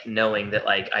knowing that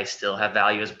like I still have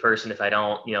value as a person. If I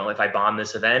don't, if I bomb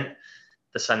this event,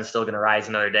 the sun's still going to rise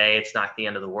another day. It's not the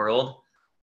end of the world,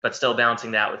 but still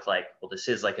balancing that with like, well, this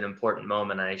is like an important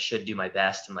moment and I should do my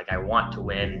best. And like, I want to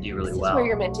win and do really well. This is where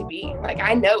you're meant to be. Like,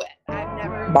 I know it. I've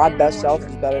never. My best self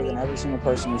is better than every single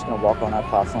person who's going to walk on that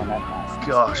platform that night.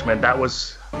 Gosh, man, that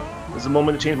was a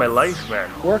moment that changed my life, man.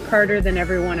 Work harder than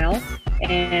everyone else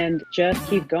and just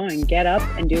keep going. Get up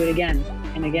and do it again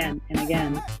and again and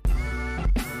again.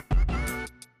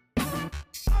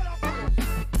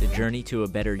 The journey to a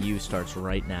better you starts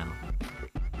right now.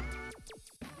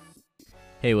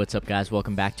 Hey, what's up, guys?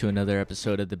 Welcome back to another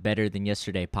episode of the Better Than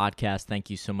Yesterday podcast.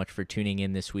 Thank you so much for tuning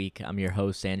in this week. I'm your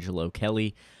host, Angelo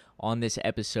Kelly. On this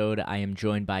episode, I am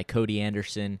joined by Cody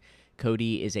Anderson.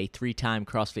 Cody is a 3-time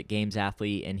CrossFit Games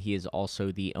athlete, and he is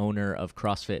also the owner of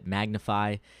CrossFit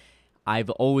Magnify.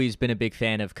 I've always been a big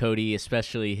fan of Cody,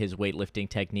 especially his weightlifting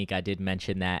technique. I did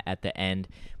mention that at the end,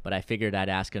 but I figured I'd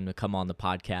ask him to come on the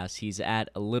podcast. He's at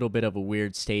a little bit of a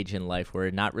weird stage in life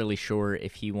where not really sure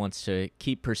if he wants to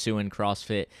keep pursuing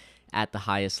CrossFit at the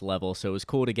highest level. So it was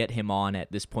cool to get him on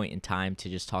at this point in time to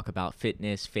just talk about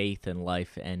fitness, faith, and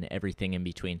life, and everything in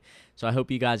between. So I hope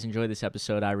you guys enjoy this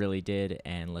episode. I really did,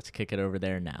 and let's kick it over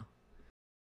there now.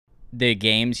 The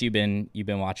games, you've been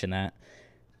watching that?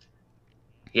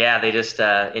 Yeah, they just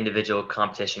individual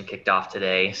competition kicked off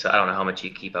today, so I don't know how much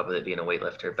you keep up with it being a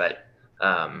weightlifter, but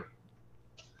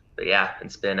yeah,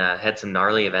 it's been had some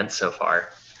gnarly events so far.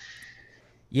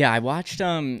 Yeah, I watched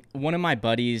one of my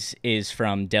buddies is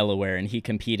from Delaware, and he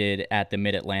competed at the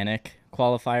Mid-Atlantic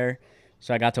qualifier,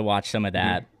 so I got to watch some of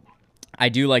that. I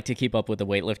do like to keep up with the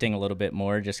weightlifting a little bit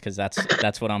more just because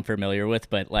that's what I'm familiar with,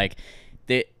 but like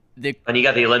and you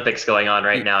got the Olympics going on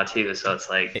right now too, so it's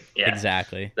like, yeah,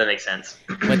 exactly, that makes sense.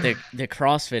 But the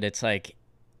CrossFit, it's like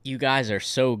you guys are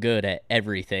so good at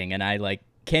everything, and I like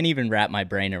can't even wrap my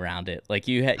brain around it. Like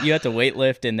you have to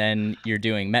weightlift, and then you're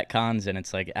doing metcons, and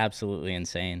it's like absolutely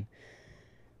insane.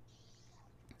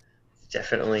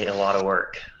 Definitely a lot of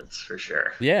work, that's for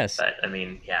sure. Yes. But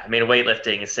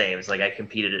weightlifting is the same. It's like I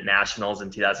competed at nationals in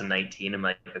 2019. I'm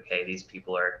like, okay, these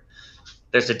people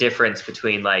there's a difference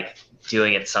between like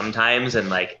doing it sometimes and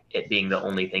like it being the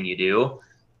only thing you do.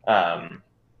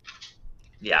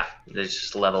 Yeah, there's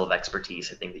just a level of expertise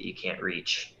I think that you can't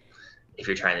reach if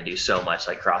you're trying to do so much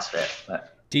like CrossFit.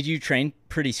 But did you train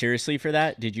pretty seriously for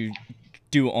that? Did you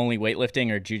do only weightlifting,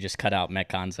 or did you just cut out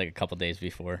metcons like a couple days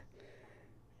before?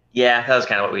 Yeah, that was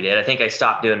kind of what we did. I think I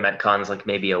stopped doing metcons like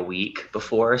maybe a week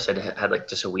before, so I had like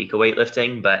just a week of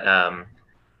weightlifting. But I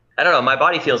don't know, my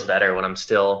body feels better when I'm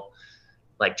still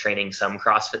like training some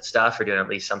CrossFit stuff or doing at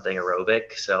least something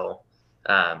aerobic. So,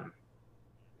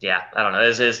 yeah, I don't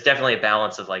know. There's definitely a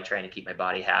balance of like trying to keep my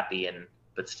body happy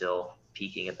but still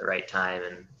peaking at the right time.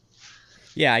 And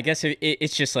yeah, I guess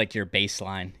it's just like your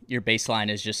baseline. Your baseline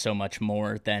is just so much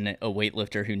more than a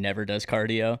weightlifter who never does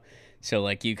cardio. So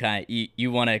like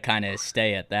you want to kind of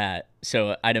stay at that.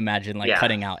 So I'd imagine like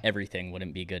cutting out everything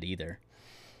wouldn't be good either.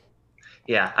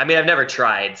 Yeah, I mean, I've never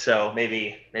tried, so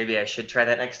maybe I should try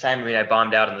that next time. I mean, I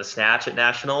bombed out on the snatch at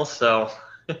nationals, so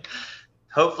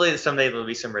hopefully someday there'll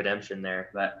be some redemption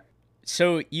there. But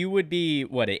so you would be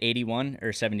what, at 81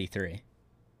 or 73?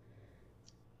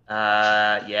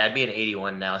 Yeah, I'd be an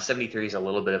 81 now. 73 is a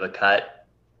little bit of a cut,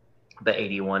 but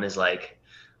 81 is like,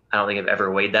 I don't think I've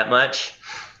ever weighed that much.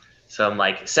 So I'm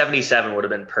like 77 would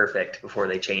have been perfect before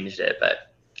they changed it, but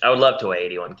I would love to weigh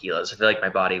 81 kilos. I feel like my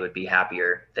body would be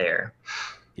happier there.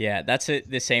 Yeah, that's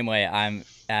the same way. I'm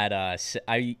at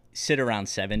I sit around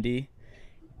 70,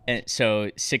 and so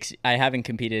I haven't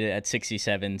competed at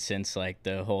 67 since like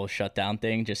the whole shutdown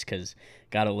thing, just because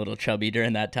got a little chubby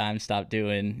during that time. Stopped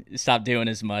doing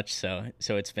as much, so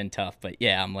it's been tough. But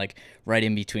yeah, I'm like right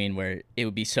in between where it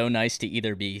would be so nice to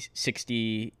either be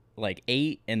 60 like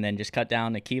 8 and then just cut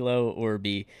down a kilo, or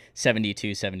be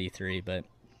 72, 73, but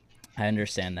I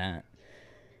understand that.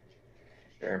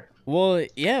 Sure. Well,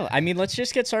 yeah, I mean, let's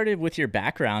just get started with your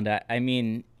background. I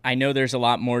mean, I know there's a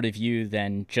lot more to you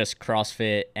than just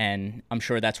CrossFit, and I'm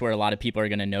sure that's where a lot of people are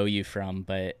going to know you from,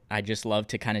 but I just love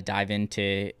to kind of dive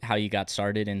into how you got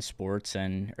started in sports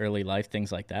and early life,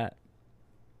 things like that.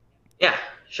 Yeah,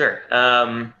 sure.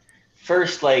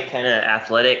 First, like, kind of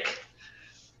athletic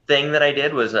thing that I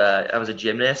did was I was a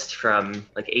gymnast from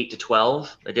like 8 to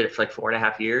 12. I did it for like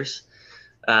 4.5 years.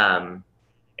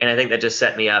 And I think that just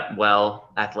set me up well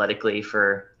athletically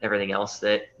for everything else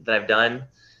that I've done.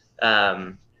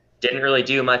 Didn't really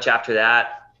do much after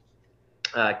that.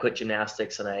 I quit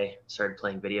gymnastics and I started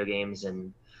playing video games,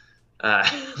 and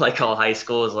like all high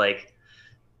school was like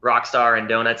Rockstar and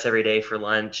donuts every day for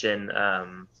lunch. And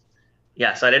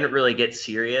yeah, so I didn't really get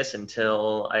serious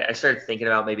until I started thinking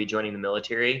about maybe joining the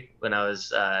military when I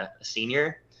was a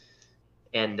senior.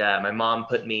 And my mom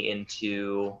put me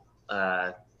into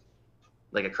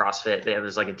like a CrossFit. There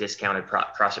was like a discounted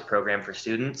CrossFit program for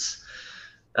students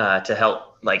to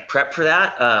help like prep for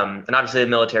that. And obviously the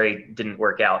military didn't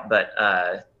work out,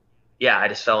 but yeah, I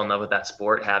just fell in love with that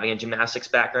sport. Having a gymnastics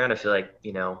background, I feel like,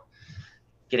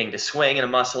 getting to swing and a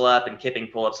muscle up and kipping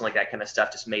pull-ups and like that kind of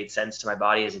stuff just made sense to my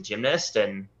body as a gymnast,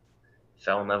 and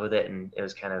fell in love with it. And it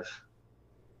was kind of,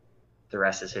 the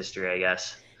rest is history, I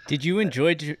guess. Did you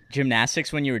enjoy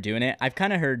gymnastics when you were doing it? I've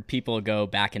kind of heard people go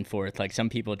back and forth. Like some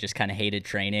people just kind of hated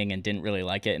training and didn't really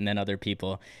like it. And then other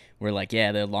people were like,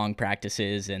 yeah, they're long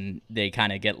practices and they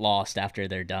kind of get lost after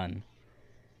they're done.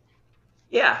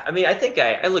 Yeah, I mean, I think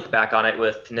I look back on it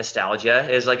with nostalgia.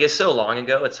 It's so long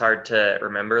ago, it's hard to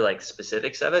remember like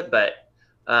specifics of it. But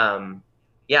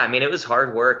yeah, I mean, it was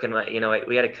hard work, and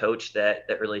we had a coach that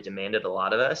really demanded a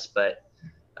lot of us. But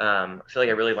I feel like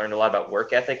I really learned a lot about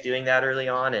work ethic doing that early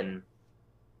on, and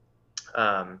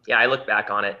yeah, I look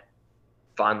back on it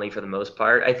fondly for the most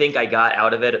part. I think I got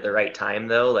out of it at the right time,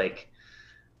 though. Like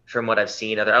from what I've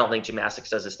seen, I don't think gymnastics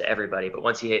does this to everybody, but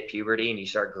once you hit puberty and you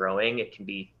start growing, it can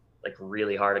be like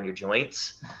really hard on your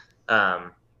joints. So I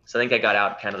think I got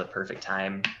out kind of the perfect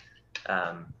time.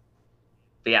 But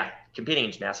yeah, competing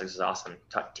in gymnastics is awesome.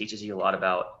 Teaches you a lot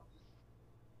about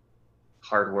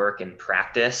hard work and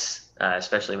practice,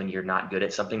 especially when you're not good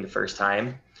at something the first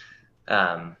time.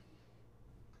 And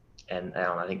I don't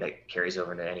know, I think that carries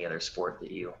over into any other sport that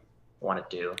you want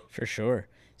to do. For sure.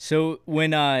 So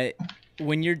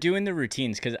when you're doing the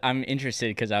routines, because I'm interested,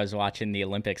 because I was watching the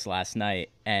Olympics last night,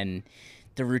 and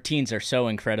the routines are so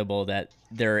incredible that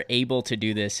they're able to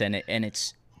do this, and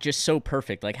it's just so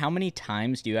perfect. Like, how many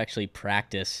times do you actually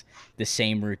practice the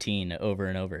same routine over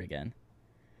and over again?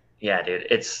 Yeah, dude,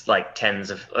 it's like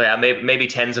maybe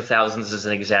tens of thousands is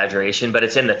an exaggeration, but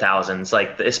it's in the thousands.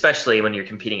 Like, especially when you're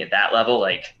competing at that level.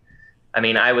 Like, I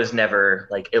mean, I was never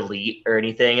like elite or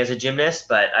anything as a gymnast,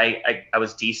 but I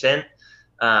was decent.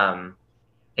 And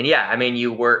yeah, I mean,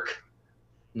 you work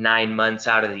 9 months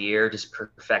out of the year just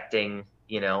perfecting,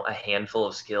 a handful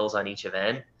of skills on each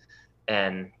event.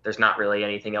 And there's not really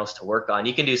anything else to work on.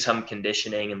 You can do some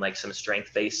conditioning and like some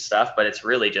strength-based stuff, but it's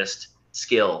really just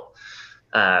skill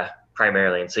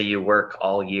primarily. And so you work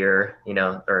all year,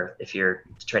 or if you're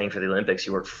training for the Olympics,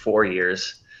 you work 4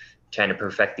 years trying to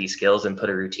perfect these skills and put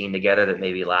a routine together that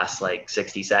maybe lasts like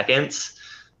 60 seconds.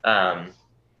 So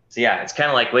yeah, it's kind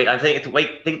of like I think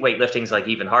weightlifting is like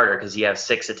even harder because you have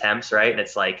 6 attempts, right? And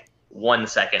it's like 1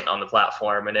 second on the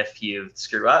platform, and if you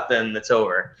screw up, then it's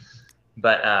over.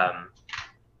 But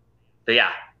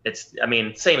yeah,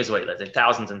 same as weightlifting,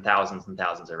 thousands and thousands and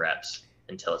thousands of reps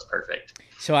until it's perfect.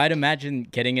 So I'd imagine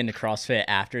getting into CrossFit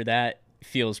after that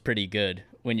feels pretty good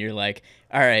when you're like,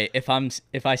 all right, if I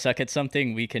suck at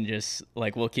something, we can just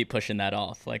like, we'll keep pushing that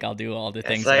off. Like, I'll do all the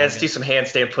things. So let's do some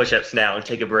handstand push-ups now and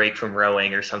take a break from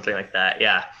rowing or something like that.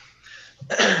 Yeah.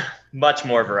 Much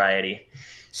more variety.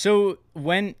 So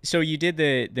you did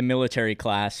the military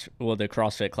class, well, the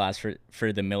CrossFit class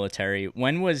for the military.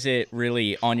 When was it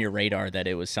really on your radar that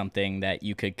it was something that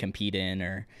you could compete in,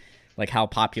 or like how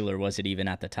popular was it even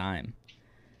at the time?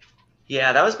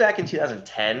 Yeah, that was back in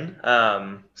 2010.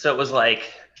 So it was like,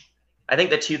 I think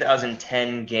the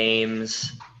 2010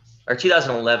 games, or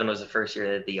 2011 was the first year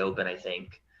they did the Open, I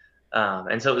think.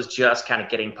 And so it was just kind of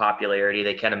getting popularity.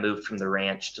 They kind of moved from the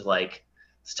ranch to like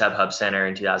StubHub Center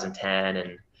in 2010.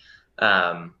 And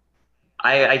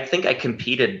I think I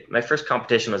competed, my first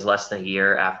competition was less than a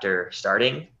year after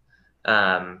starting,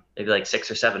 maybe like 6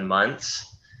 or 7 months.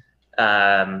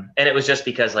 And it was just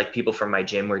because like people from my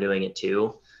gym were doing it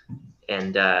too.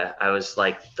 And I was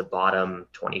like the bottom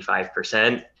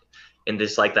 25% in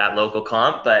just like that local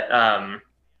comp. But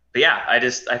yeah, I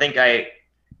think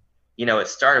it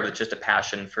started with just a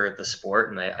passion for the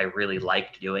sport, and I really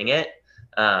liked doing it.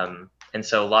 And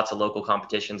so lots of local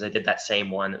competitions. I did that same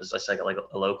one. It was just like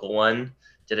a local one.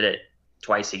 Did it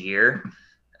twice a year,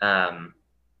 and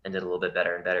did a little bit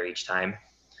better and better each time.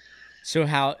 So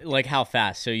how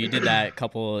fast? So you did that a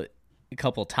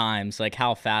couple times. Like,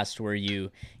 how fast were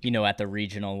you, at the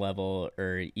regional level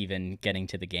or even getting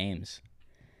to the games?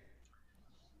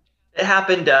 It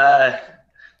happened,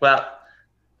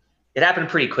 it happened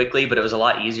pretty quickly, but it was a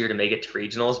lot easier to make it to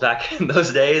regionals back in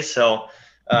those days. So,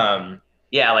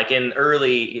 yeah, like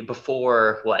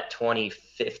before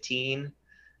 2015,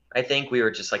 I think we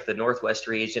were just like the Northwest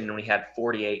region, and we had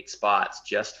 48 spots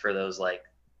just for those like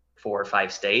 4 or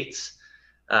 5 states,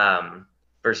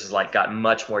 versus like got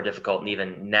much more difficult. And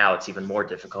even now it's even more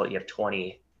difficult. You have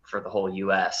 20 for the whole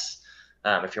US.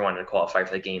 if you're wanting to qualify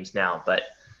for the games now. But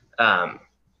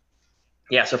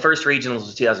yeah, so first regionals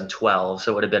was 2012,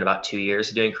 so it would have been about 2 years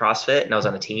of doing CrossFit, and I was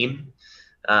on a team.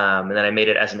 And then I made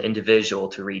it as an individual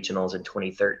to regionals in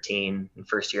 2013. And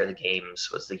first year of the games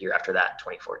was the year after that,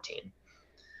 2014.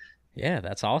 Yeah,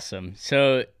 that's awesome.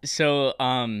 So,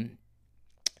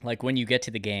 like when you get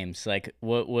to the games, like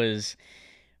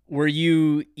were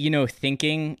you,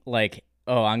 thinking like,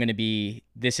 oh,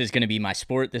 this is going to be my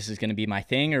sport, this is going to be my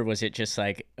thing? Or was it just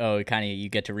like, oh, kind of you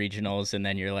get to regionals and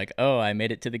then you're like, oh, I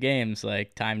made it to the games,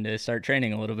 like time to start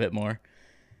training a little bit more?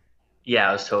 Yeah,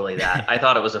 it was totally that. I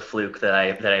thought it was a fluke that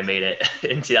I made it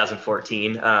in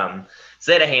 2014. So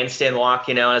they had a handstand walk,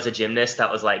 as a gymnast,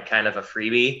 that was like kind of a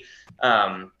freebie.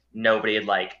 Nobody had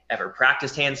like ever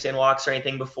practiced handstand walks or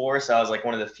anything before. So I was like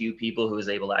one of the few people who was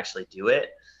able to actually do it.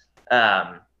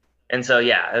 And so,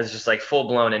 yeah, it was just like full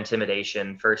blown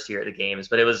intimidation first year at the games,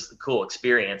 but it was a cool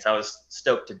experience. I was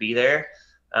stoked to be there,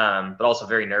 but also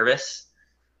very nervous.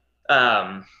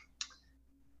 And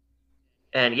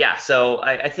yeah, so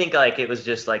I think like it was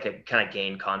just like a kind of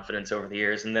gained confidence over the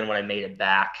years. And then when I made it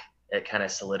back, it kind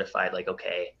of solidified like,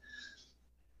 okay,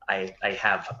 I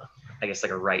have, I guess,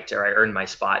 like a right to, or I earned my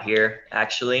spot here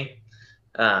actually.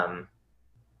 But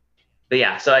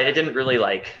yeah, so I didn't really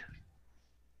like,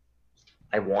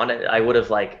 I would have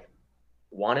like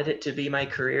wanted it to be my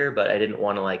career, but I didn't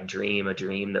want to like dream a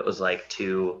dream that was like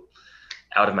too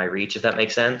out of my reach, if that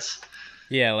makes sense.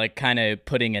 Yeah, like kind of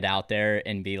putting it out there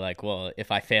and be like, well,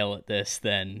 if I fail at this,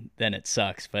 then it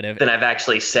sucks. But then I've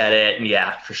actually said it, and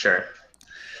yeah, for sure.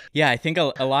 Yeah, I think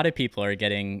a lot of people are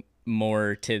getting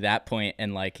more to that point,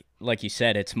 and like you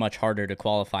said, it's much harder to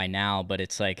qualify now, but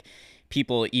it's like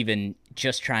people even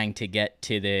just trying to get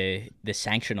to the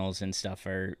sanctionals and stuff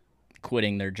are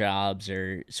quitting their jobs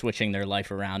or switching their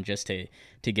life around just to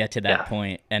get to that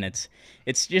point. And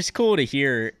it's just cool to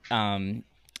hear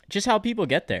just how people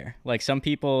get there. Like some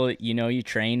people, you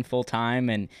train full time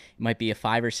and it might be a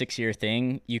 5 or 6 year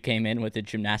thing. You came in with a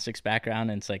gymnastics background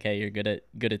and it's like, hey, you're good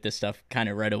at this stuff kind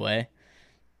of right away.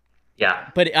 Yeah.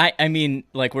 But I mean,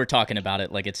 like we're talking about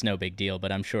it like it's no big deal,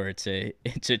 but I'm sure it's a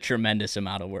tremendous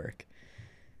amount of work.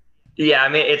 Yeah, I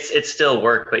mean, it's still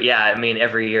work, but yeah, I mean,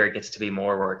 every year it gets to be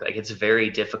more work. Like it's very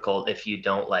difficult if you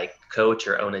don't like coach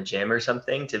or own a gym or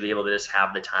something to be able to just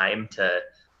have the time to,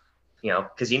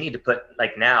 because you need to put,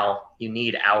 like now you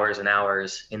need hours and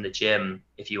hours in the gym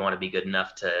if you want to be good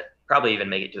enough to probably even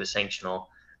make it to a sanctional.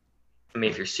 I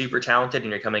mean, if you're super talented and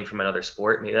you're coming from another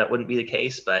sport, maybe that wouldn't be the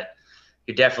case, but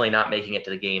you're definitely not making it to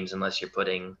the games unless you're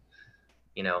putting,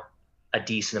 a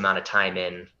decent amount of time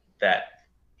in that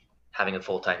having a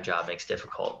full-time job makes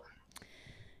difficult.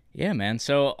 Yeah, man.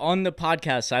 So on the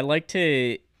podcast, I like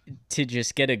to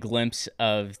just get a glimpse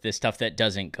of the stuff that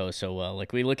doesn't go so well.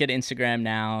 Like we look at Instagram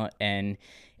now and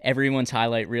everyone's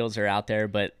highlight reels are out there,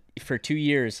 but for 2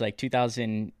 years, like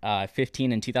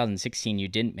 2015 and 2016, you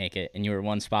didn't make it and you were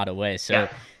one spot away. So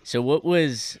what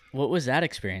was that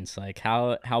experience like?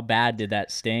 How bad did that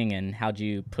sting and how'd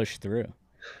you push through?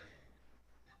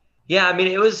 Yeah, I mean,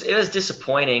 it was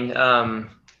disappointing.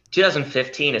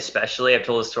 2015 especially, I've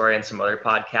told the story on some other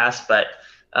podcasts, but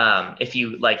if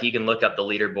you like, you can look up the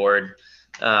leaderboard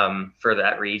for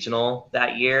that regional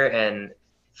that year, and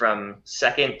from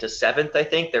 2nd to 7th, I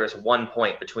think there was 1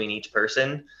 point between each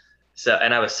person. So,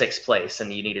 and I was 6th place,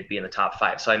 and you needed to be in the top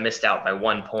 5. So I missed out by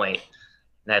 1 point,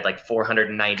 and I had like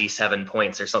 497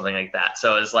 points or something like that.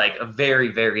 So it was like a very,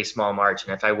 very small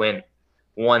margin. If I went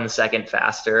 1 second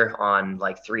faster on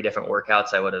like 3 different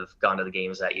workouts, I would have gone to the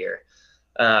games that year.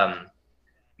 I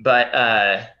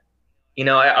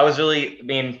was really, I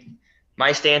mean,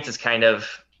 my stance is kind of,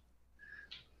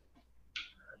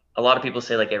 a lot of people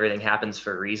say like everything happens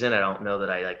for a reason. I don't know that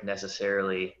I like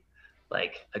necessarily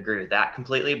like agree with that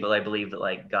completely, but I believe that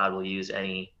like God will use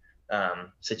any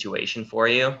situation for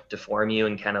you to form you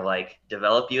and kind of like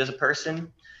develop you as a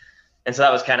person. And so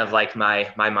that was kind of like my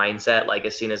mindset. Like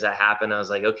as soon as that happened, I was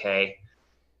like, okay,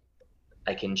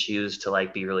 I can choose to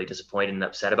like be really disappointed and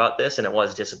upset about this. And it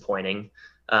was disappointing.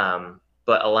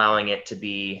 But allowing it to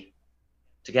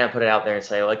kind of put it out there and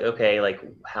say like, okay, like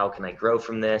how can I grow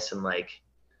from this? And like,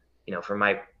 from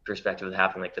my perspective of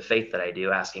having like the faith that I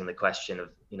do, asking the question of,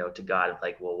 to God,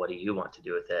 like, well, what do you want to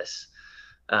do with this?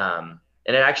 And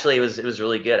it was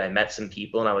really good. I met some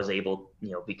people and I was able,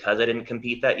 because I didn't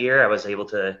compete that year, I was able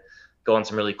to go on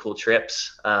some really cool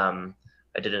trips. I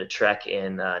did a trek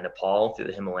in Nepal through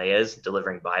the Himalayas,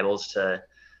 delivering Bibles to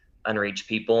unreached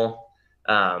people,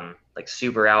 like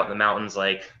super out in the mountains.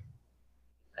 Like,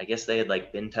 I guess they had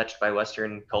like been touched by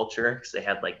Western culture because they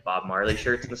had like Bob Marley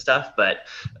shirts and stuff, but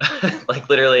like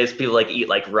literally it's people like eat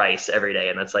like rice every day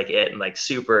and that's like it. And like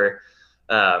super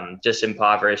just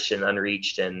impoverished and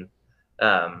unreached. And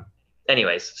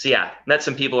anyways, so yeah, met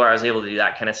some people where I was able to do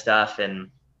that kind of stuff. And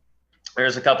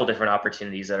there's a couple different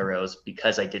opportunities that arose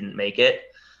because I didn't make it.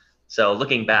 So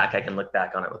looking back, I can look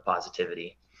back on it with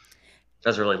positivity. That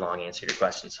was a really long answer to your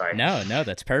question. Sorry. No,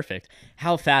 that's perfect.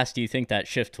 How fast do you think that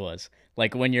shift was?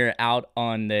 Like when you're out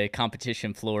on the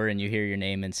competition floor and you hear your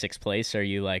name in 6th place, are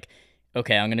you like,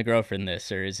 okay, I'm going to grow from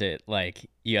this? Or is it like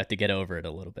you have to get over it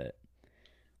a little bit?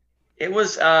 It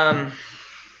was a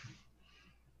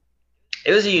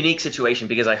unique situation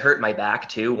because I hurt my back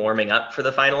too, warming up for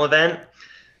the final event.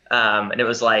 And it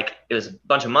was a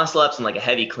bunch of muscle ups and like a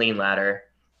heavy clean ladder.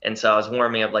 And so I was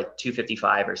warming up like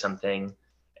 255 or something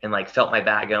and like felt my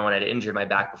back going. I'd injured my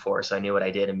back before, so I knew what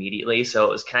I did immediately. So it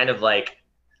was kind of like,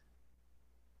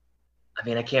 I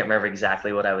mean, I can't remember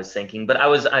exactly what I was thinking, but I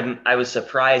was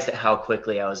surprised at how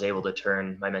quickly I was able to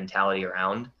turn my mentality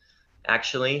around,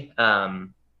 actually.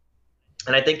 And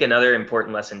I think another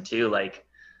important lesson too, like,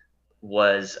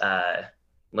 was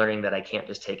learning that I can't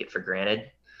just take it for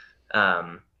granted.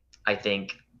 I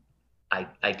think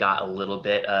I got a little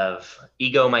bit of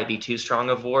ego, might be too strong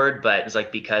a word, but it's like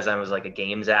because I was like a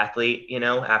games athlete, you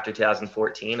know, after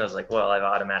 2014, I was like, well, I've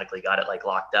automatically got it like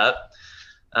locked up.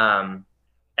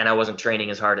 And I wasn't training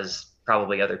as hard as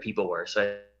probably other people were.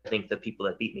 So I think the people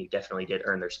that beat me definitely did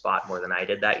earn their spot more than I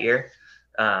did that year.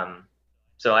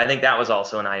 So I think that was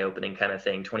also an eye-opening kind of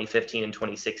thing. 2015 and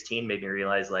 2016 made me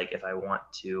realize, like, if I want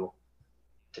to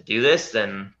do this,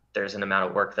 then there's an amount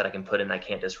of work that I can put in. I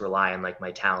can't just rely on like my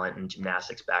talent and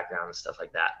gymnastics background and stuff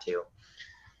like that too.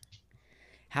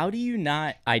 How do you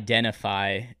not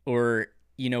identify, or,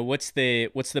 you know, what's the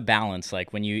balance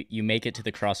like when you make it to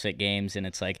the CrossFit Games and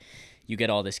it's like you get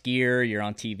all this gear, you're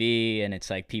on TV and it's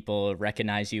like people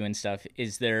recognize you and stuff.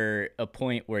 Is there a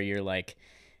point where you're like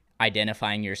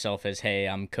identifying yourself as, hey,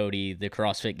 I'm Cody, the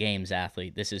CrossFit Games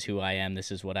athlete. This is who I am.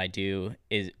 This is what I do.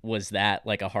 Was that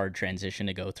like a hard transition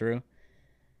to go through?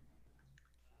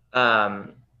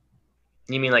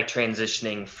 You mean like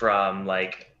transitioning from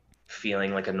like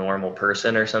feeling like a normal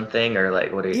person or something, or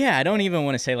like what? Yeah, I don't even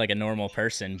want to say like a normal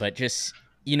person, but just,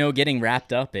 you know, getting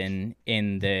wrapped up in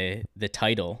the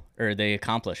title or the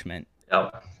accomplishment. Oh,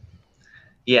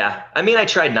 yeah. I mean, I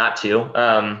tried not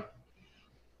to.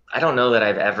 I don't know that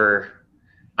I've ever.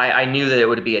 I knew that it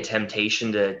would be a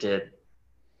temptation to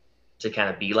kind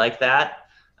of be like that,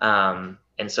 and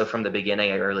so from the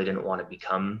beginning, I really didn't want to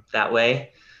become that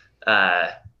way.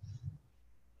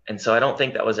 And so I don't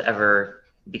think that was ever,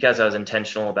 because I was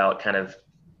intentional about kind of,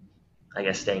 I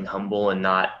guess, staying humble and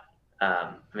not,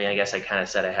 I mean, I guess I kind of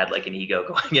said I had like an ego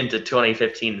going into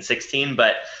 2015 and 16,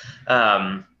 but,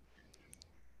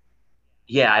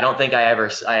 yeah, I don't think I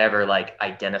ever like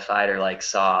identified or like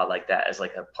saw like that as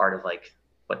like a part of like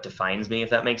what defines me, if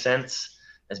that makes sense,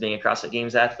 as being a CrossFit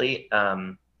Games athlete.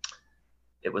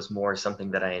 It was more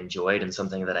something that I enjoyed and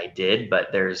something that I did,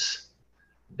 but there's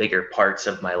bigger parts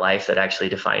of my life that actually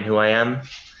define who I am.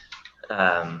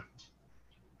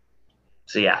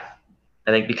 So yeah,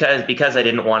 I think because I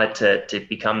didn't want it to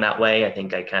become that way, I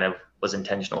think I kind of was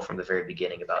intentional from the very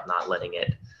beginning about not letting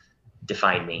it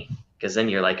define me, because then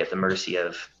you're like at the mercy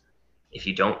of, if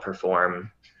you don't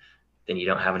perform, then you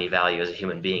don't have any value as a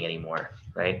human being anymore,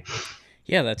 right?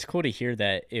 Yeah, that's cool to hear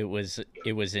that it was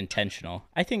intentional.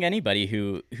 I think anybody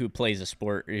who plays a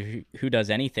sport or who does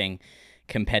anything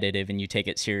competitive and you take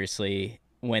it seriously,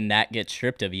 when that gets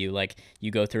stripped of you, like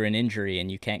you go through an injury and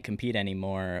you can't compete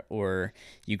anymore, or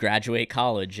you graduate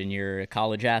college and you're a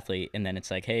college athlete, and then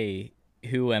it's like, hey,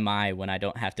 who am I when I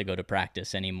don't have to go to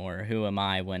practice anymore? Who am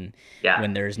I when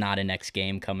there's not a next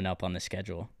game coming up on the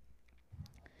schedule?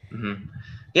 Mm-hmm.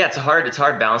 Yeah, it's a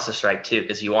hard balance to strike too,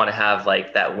 because you want to have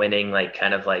like that winning, like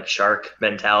kind of like shark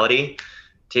mentality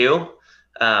too.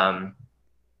 But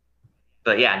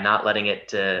yeah, not letting it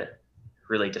to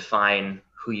really define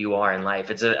who you are in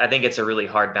life. I think it's a really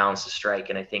hard balance to strike.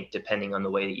 And I think depending on the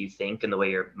way that you think and the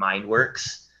way your mind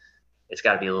works, it's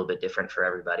got to be a little bit different for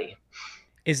everybody.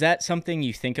 Is that something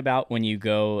you think about when you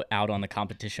go out on the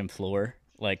competition floor?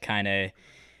 Like kind of,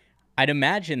 I'd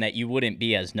imagine that you wouldn't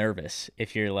be as nervous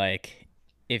if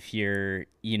you're,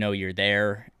 you know, you're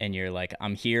there and you're like,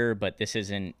 I'm here, but this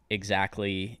isn't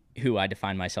exactly who I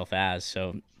define myself as.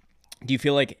 So do you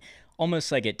feel like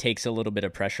almost like it takes a little bit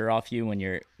of pressure off you when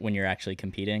you're actually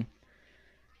competing?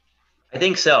 I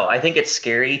think so. I think it's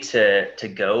scary to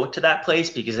go to that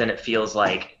place, because then it feels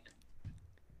like,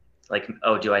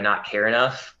 oh, do I not care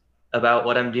enough about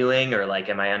what I'm doing? Or like,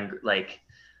 am I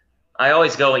I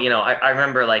always go, you know, I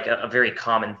remember like a very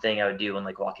common thing I would do when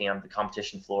like walking on the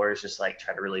competition floor is just like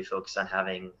try to really focus on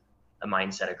having a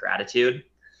mindset of gratitude.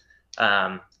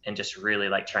 and just really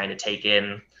like trying to take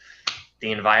in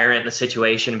the environment, the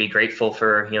situation, be grateful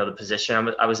for, the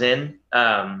position I was in.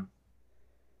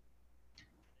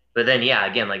 But then, yeah,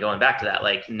 again, like going back to that,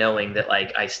 like knowing that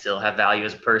like I still have value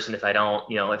as a person. If I don't,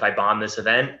 if I bomb this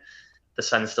event, the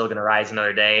sun's still going to rise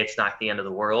another day. It's not the end of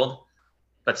the world,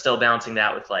 but still balancing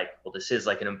that with like, well, this is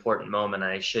like an important moment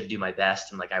and I should do my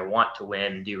best. And like, I want to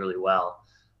win and do really well.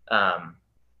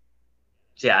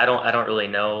 So yeah, I don't really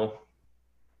know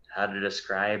how to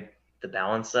describe the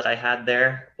balance that I had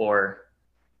there, or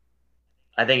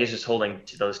I think it's just holding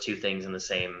to those two things in the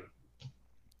same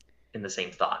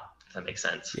thought, if that makes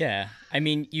sense. Yeah. I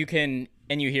mean, you can,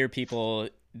 and you hear people,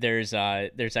 there's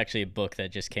actually a book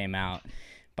that just came out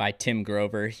by Tim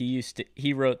Grover.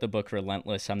 He wrote the book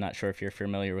Relentless. I'm not sure if you're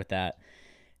familiar with that,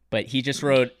 but he just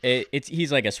wrote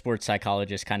he's like a sports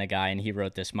psychologist kind of guy. And he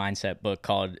wrote this mindset book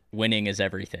called Winning is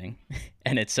Everything.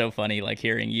 And it's so funny, like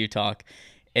hearing you talk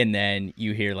and then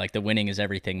you hear like the winning is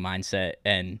everything mindset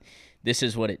and this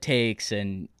is what it takes.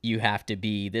 And you have to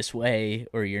be this way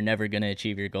or you're never going to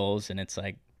achieve your goals. And it's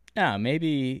like, no,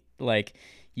 maybe like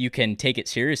you can take it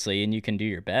seriously and you can do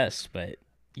your best, but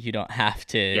you don't have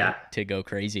to go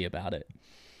crazy about it.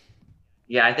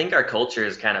 Yeah, I think our culture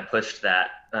has kind of pushed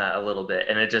that a little bit,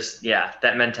 and it just,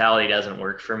 that mentality doesn't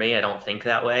work for me. I don't think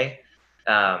that way.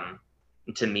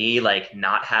 To me, like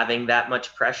not having that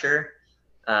much pressure,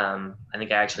 I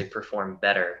think I actually perform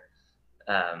better.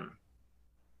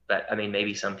 But I mean,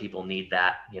 maybe some people need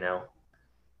that,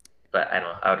 but I don't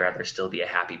know. I would rather still be a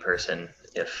happy person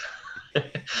if, I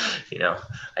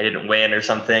didn't win or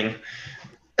something.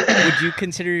 Would you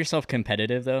consider yourself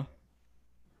competitive though?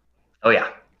 Oh yeah,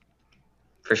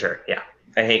 for sure. Yeah.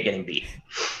 I hate getting beat.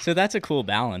 So that's a cool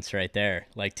balance right there.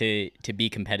 Like to be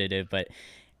competitive,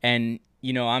 and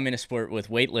I'm in a sport with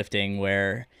weightlifting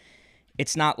where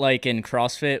it's not like in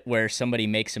CrossFit where somebody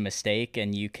makes a mistake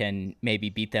and you can maybe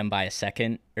beat them by a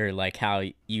second, or like how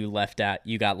you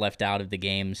got left out of the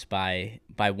games by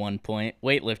 1 point.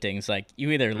 Weightlifting is like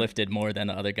you either lifted more than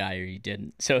the other guy or you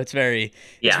didn't. So it's very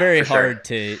hard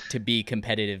to be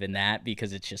competitive in that,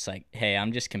 because it's just like, hey,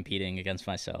 I'm just competing against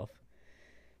myself.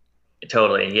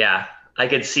 Totally. Yeah. I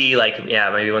could see like,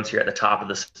 maybe once you're at the top of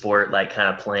the sport, like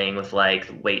kind of playing with like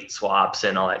weight swaps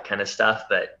and all that kind of stuff.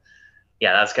 But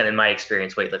yeah, that's kind of my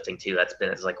experience weightlifting too.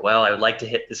 It's like, well, I would like to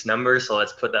hit this number, so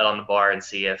let's put that on the bar and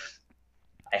see if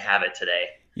I have it today.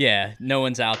 Yeah, no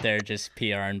one's out there just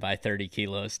PRing by 30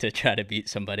 kilos to try to beat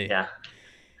somebody. Yeah.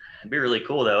 It'd be really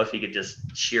cool though if you could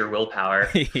just sheer willpower.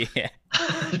 Yeah.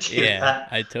 Yeah,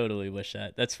 I totally wish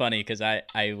that. That's funny because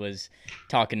I was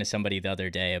talking to somebody the other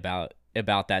day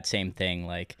about that same thing.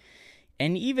 Like,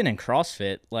 and even in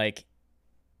CrossFit, like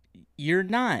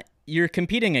you're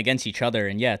competing against each other,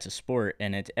 and yeah, it's a sport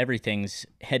and everything's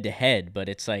head to head, but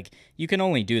it's like you can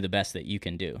only do the best that you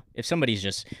can do. If somebody's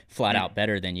just flat out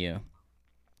better than you,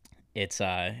 it's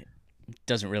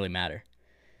doesn't really matter.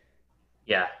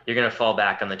 Yeah, you're going to fall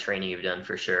back on the training you've done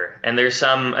for sure. And there's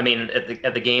some, I mean,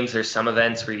 at the games, there's some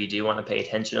events where you do want to pay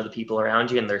attention to the people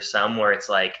around you. And there's some where it's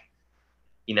like,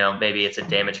 maybe it's a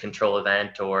damage control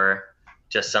event or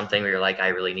just something where you're like, I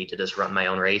really need to just run my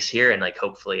own race here. And like,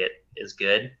 hopefully it is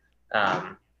good.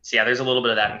 So yeah, there's a little bit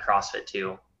of that in CrossFit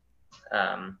too,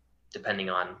 depending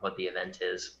on what the event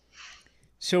is.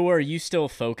 So are you still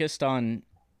focused on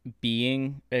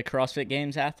being a CrossFit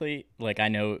Games athlete? Like, I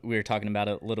know we were talking about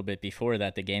it a little bit before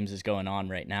that the games is going on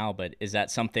right now, but is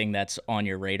that something that's on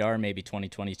your radar, maybe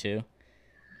 2022?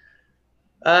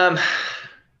 That's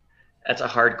a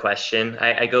hard question.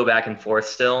 I go back and forth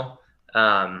still.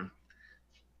 Like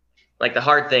the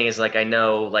hard thing is like, I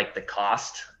know like the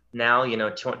cost now,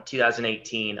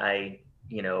 2018, I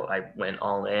went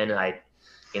all in. I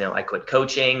quit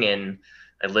coaching and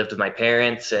I lived with my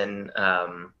parents, and,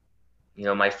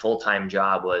 my full-time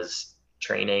job was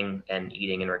training and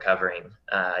eating and recovering.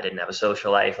 I didn't have a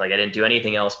social life. Like I didn't do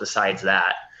anything else besides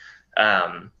that.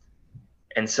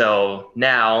 And so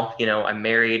now, I'm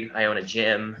married, I own a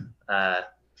gym. I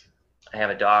have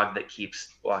a dog that keeps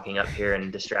walking up here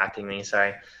and distracting me.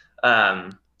 Sorry.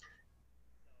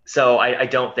 So I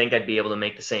don't think I'd be able to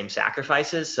make the same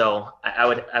sacrifices. So I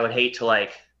would hate to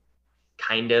like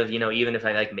kind of, even if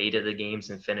I like made it to the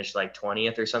games and finished like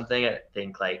 20th or something, I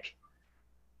think like,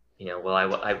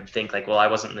 I would think like, well, I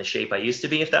wasn't in the shape I used to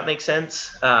be, if that makes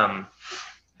sense.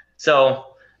 So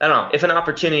I don't know, if an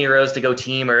opportunity arose to go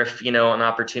team, or if, an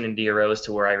opportunity arose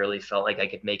to where I really felt like I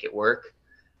could make it work,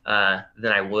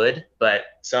 then I would. But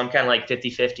so I'm kind of like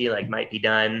 50-50, like might be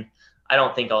done. I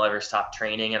don't think I'll ever stop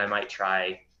training, and I might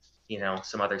try,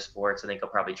 some other sports. I think I'll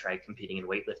probably try competing in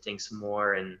weightlifting some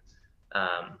more. And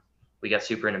we got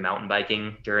super into mountain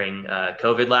biking during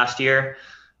COVID last year.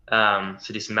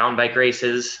 So do some mountain bike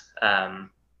races. But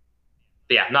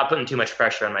yeah, I'm not putting too much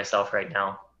pressure on myself right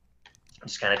now. I'm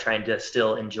just kind of trying to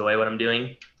still enjoy what I'm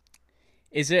doing.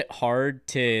 Is it hard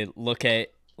to look at,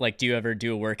 like, do you ever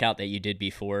do a workout that you did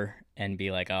before and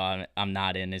be like, oh, I'm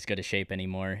not in as good a shape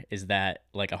anymore? Is that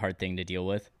like a hard thing to deal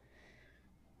with?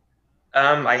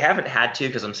 I haven't had to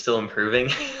because I'm still improving.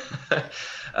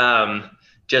 um,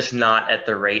 just not at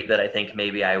the rate that I think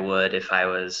maybe I would if I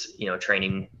was,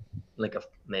 training like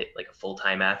a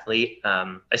full-time athlete.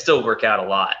 I still work out a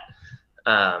lot.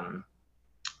 Um,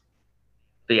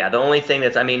 but yeah, the only thing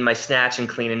my snatch and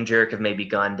clean and jerk have maybe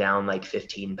gone down like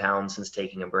 15 pounds since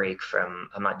taking a break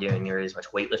I'm not doing nearly as much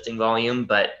weightlifting volume,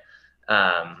 but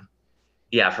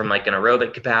yeah, from like an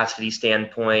aerobic capacity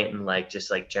standpoint and like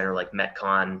just like general like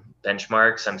Metcon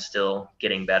benchmarks, I'm still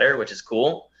getting better, which is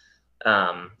cool.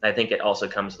 I think it also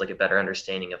comes with like a better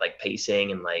understanding of like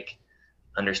pacing and like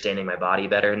understanding my body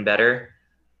better and better.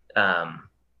 But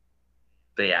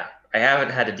yeah, I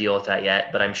haven't had to deal with that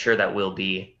yet, but I'm sure that will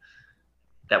be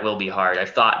hard.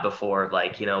 I've thought before,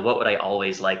 like, what would I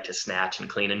always like to snatch and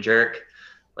clean and jerk?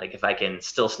 Like if I can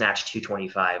still snatch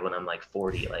 225 when I'm like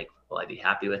 40, like, will I be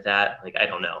happy with that? Like, I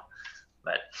don't know,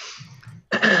 but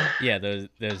yeah,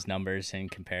 those numbers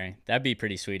and comparing, that'd be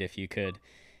pretty sweet if you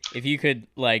could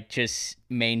like just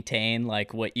maintain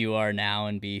like what you are now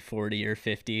and be 40 or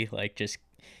 50, like just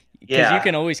because you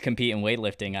can always compete in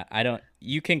weightlifting.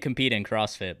 You can compete in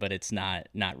CrossFit, but it's not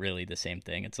really the same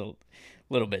thing. It's a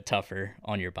little bit tougher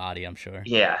on your body, I'm sure.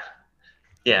 Yeah.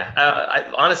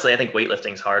 Honestly, I think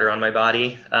weightlifting's harder on my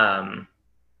body.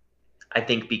 I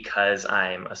think because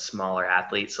I'm a smaller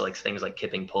athlete, so like things like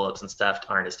kipping pull-ups and stuff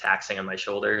aren't as taxing on my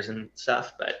shoulders and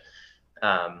stuff. But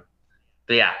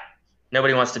yeah,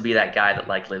 nobody wants to be that guy that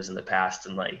like lives in the past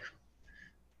and like,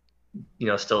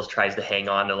 still tries to hang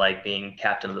on to like being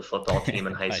captain of the football team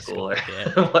in high school or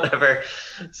whatever.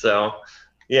 So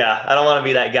yeah, I don't want to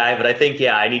be that guy, but I think,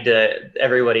 yeah,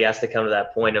 everybody has to come to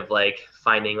that point of like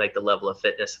finding like the level of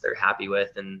fitness that they're happy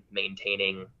with and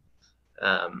maintaining,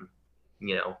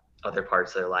 other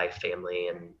parts of their life, family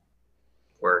and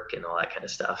work and all that kind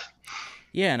of stuff.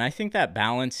 Yeah. And I think that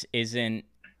balance isn't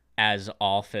as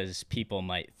off as people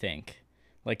might think.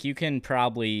 Like you could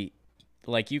probably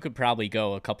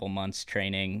go a couple months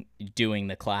training, doing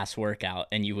the class workout,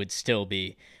 and you would still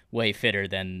be way fitter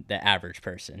than the average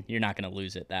person. You're not going to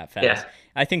lose it that fast. Yeah.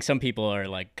 I think some people are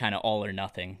like kind of all or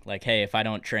nothing. Like, hey, if I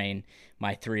don't train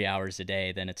my 3 hours a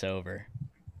day, then it's over.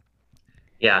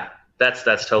 Yeah, that's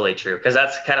totally true. Cause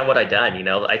that's kind of what I done.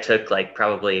 I took like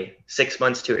probably 6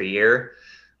 months to a year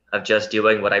of just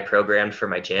doing what I programmed for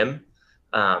my gym.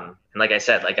 And like I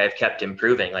said, like I've kept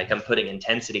improving, like I'm putting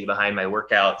intensity behind my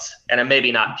workouts and I'm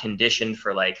maybe not conditioned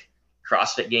for like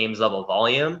CrossFit Games level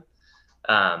volume.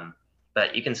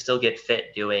 But you can still get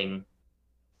fit doing,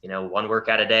 one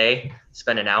workout a day,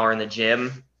 spend an hour in the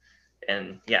gym.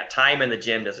 And yeah, time in the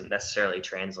gym doesn't necessarily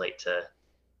translate to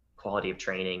quality of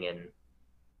training. And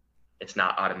it's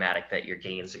not automatic that your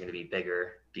gains are going to be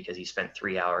bigger because you spent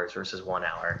 3 hours versus 1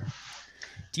 hour.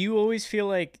 Do you always feel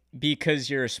like, because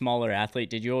you're a smaller athlete,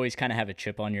 did you always kind of have a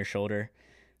chip on your shoulder?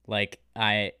 Like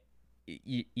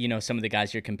some of the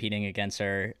guys you're competing against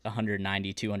are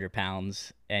 190, 200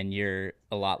 pounds and you're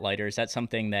a lot lighter. Is that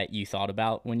something that you thought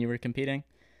about when you were competing?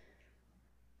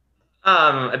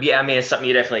 Yeah, it's something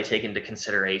you definitely take into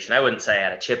consideration. I wouldn't say I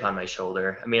had a chip on my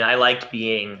shoulder. I liked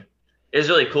it was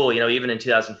really cool. Even in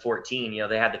 2014,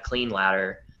 they had the clean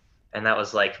ladder. And that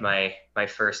was like my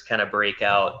first kind of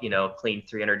breakout, clean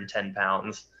 310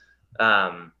 pounds.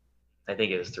 I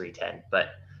think it was 310, but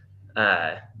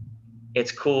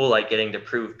it's cool, like getting to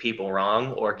prove people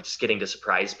wrong or just getting to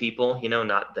surprise people,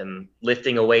 not them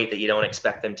lifting a weight that you don't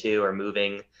expect them to or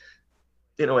moving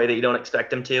in a way that you don't expect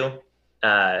them to.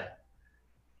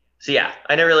 So yeah,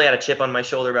 I never really had a chip on my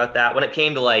shoulder about that. When it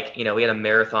came to like, we had a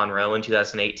marathon row in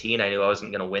 2018, I knew I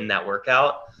wasn't going to win that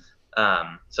workout.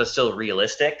 So it's still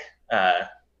realistic. But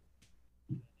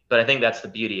I think that's the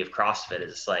beauty of CrossFit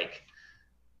is like,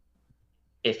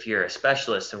 if you're a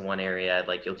specialist in one area,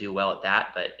 like you'll do well at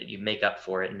that, but you make up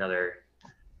for it in other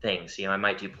things. I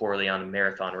might do poorly on a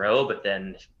marathon row, but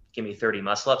then give me 30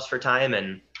 muscle ups for time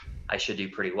and I should do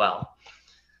pretty well.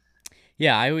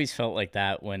 Yeah. I always felt like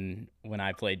that when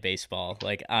I played baseball.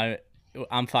 Like I'm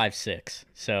 5'6",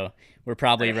 so we're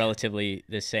probably relatively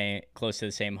close to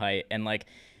the same height. And like,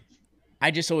 I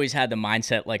just always had the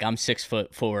mindset, like I'm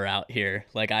 6'4" out here.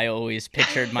 Like I always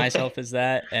pictured myself as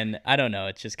that. And I don't know,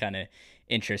 it's just kind of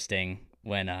interesting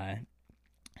when,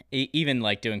 even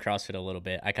like doing CrossFit a little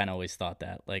bit, I kind of always thought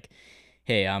that like,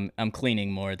 hey, I'm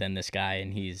cleaning more than this guy.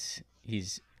 And he's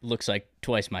looks like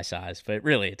twice my size, but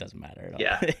really it doesn't matter at all.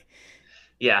 Yeah.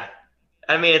 Yeah.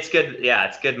 I mean, it's good. Yeah.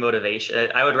 It's good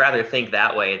motivation. I would rather think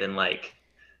that way than like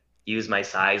use my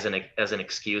size as an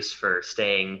excuse for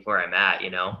staying where I'm at,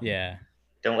 Yeah.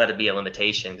 Don't let it be a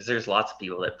limitation, because there's lots of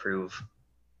people that prove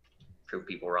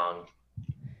people wrong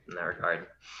in that regard.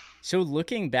 So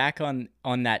looking back on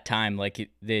that time, like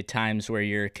the times where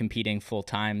you're competing full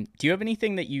time, do you have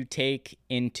anything that you take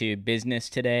into business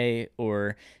today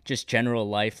or just general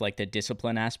life, like the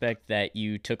discipline aspect that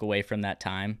you took away from that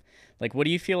time? Like, what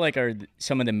do you feel like are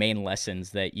some of the main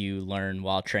lessons that you learn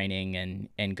while training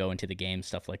and go into the game,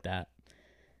 stuff like that?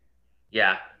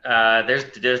 Yeah, there's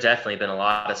definitely been a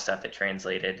lot of stuff that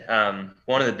translated.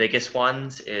 One of the biggest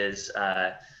ones is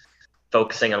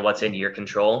focusing on what's in your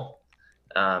control.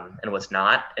 And what's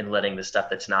not, and letting the stuff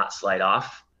that's not slide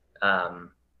off.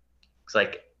 It's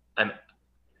like I'm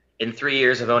in 3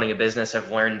 years of owning a business,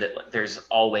 I've learned that there's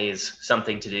always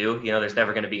something to do. There's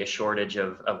never going to be a shortage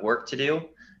of work to do.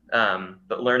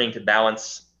 But learning to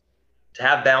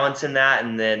have balance in that,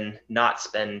 and then not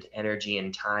spend energy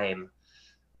and time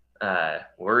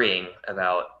worrying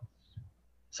about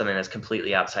something that's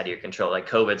completely outside of your control. Like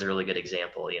COVID's a really good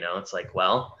example. It's like,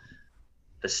 well,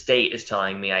 the state is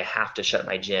telling me I have to shut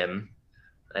my gym.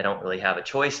 I don't really have a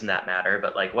choice in that matter,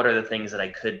 but like, what are the things that I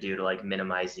could do to like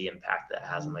minimize the impact that it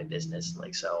has on my business? And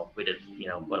like, so we did,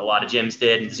 what a lot of gyms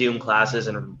did, Zoom classes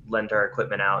and lent our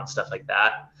equipment out and stuff like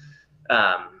that.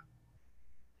 But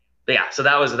yeah, so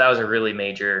that was a really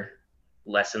major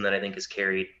lesson that I think has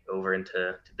carried over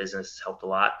into business. It's helped a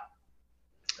lot.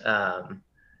 And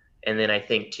then I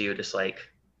think too, just like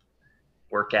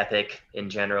work ethic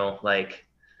in general, like,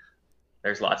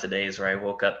 there's lots of days where I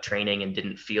woke up training and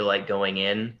didn't feel like going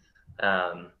in.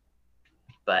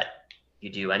 But you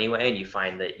do anyway, and you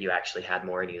find that you actually had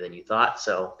more in you than you thought.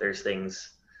 So there's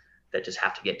things that just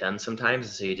have to get done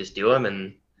sometimes. So you just do them,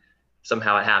 and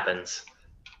somehow it happens.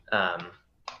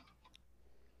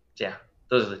 Yeah,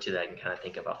 those are the two that I can kind of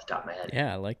think of off the top of my head.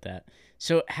 Yeah, I like that.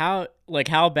 So how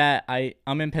bad,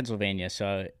 I'm in Pennsylvania,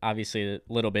 so obviously a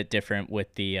little bit different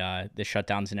with the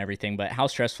shutdowns and everything, but how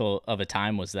stressful of a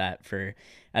time was that for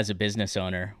as a business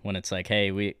owner when it's like,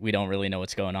 hey, we don't really know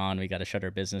what's going on, we got to shut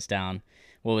our business down?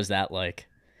 What was that like?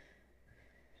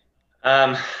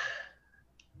 I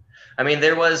mean,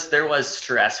 there was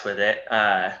stress with it.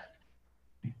 I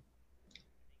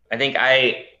think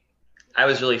I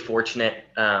was really fortunate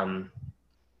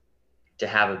to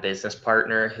have a business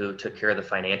partner who took care of the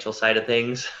financial side of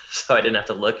things, so I didn't have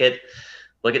to look at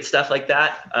stuff like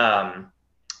that.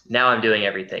 Now I'm doing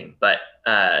everything, but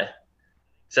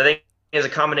so I think it's a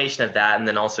combination of that, and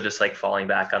then also just like falling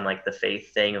back on like the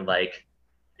faith thing of like,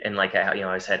 and like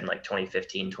I said in like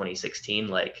 2015, 2016,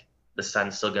 like the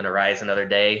sun's still gonna rise another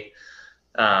day.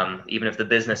 Even if the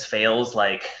business fails,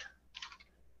 like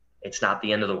it's not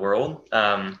the end of the world.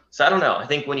 So I don't know. I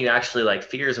think when you actually like,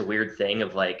 fear is a weird thing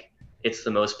of like, it's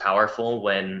the most powerful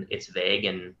when it's vague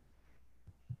and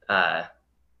I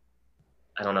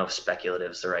don't know if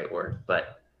speculative is the right word,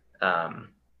 but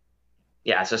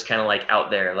yeah, it's just kind of like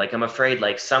out there. Like I'm afraid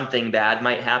like something bad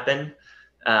might happen,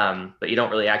 but you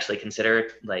don't really actually consider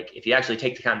it. Like if you actually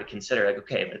take the time to consider, like,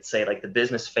 okay, let's say like the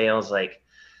business fails, like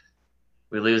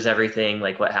we lose everything,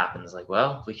 like what happens? Like,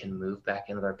 well, we can move back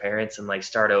in with our parents and like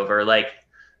start over. Like,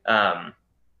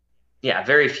 yeah,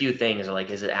 very few things are like,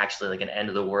 is it actually like an end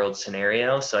of the world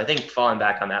scenario? So I think falling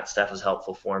back on that stuff was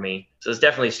helpful for me. So it's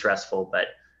definitely stressful, but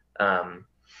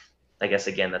I guess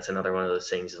again, that's another one of those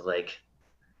things of like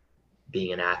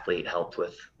being an athlete helped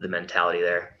with the mentality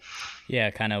there. Yeah,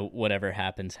 kind of whatever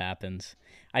happens.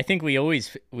 I think we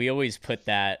always put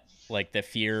that, like the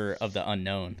fear of the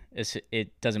unknown.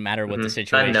 It doesn't matter what the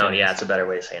situation unknown, is. yeah, it's a better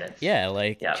way of saying it. Yeah,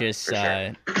 like yeah, just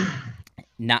sure.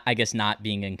 not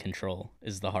being in control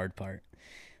is the hard part.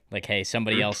 Like, hey,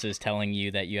 somebody else is telling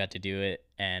you that you have to do it,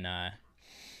 and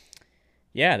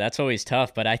yeah, that's always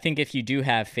tough. But I think if you do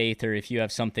have faith, or if you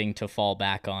have something to fall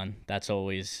back on, that's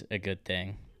always a good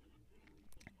thing.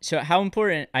 So how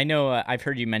important, I know I've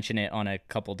heard you mention it on a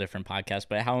couple different podcasts,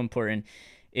 but how important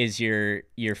is your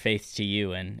faith to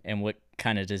you, and what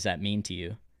kind of does that mean to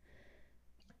you?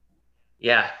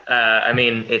 Yeah, I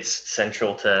mean, it's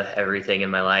central to everything in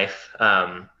my life.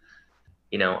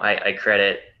 You know, I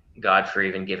credit God for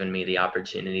even giving me the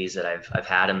opportunities that I've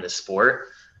had in this sport.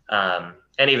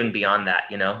 And even beyond that,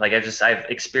 you know, like I've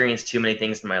experienced too many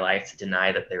things in my life to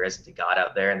deny that there isn't a God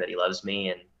out there and that he loves me.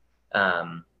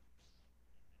 And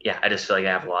yeah, I just feel like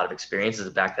I have a lot of experiences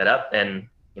to back that up, and,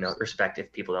 you know, respect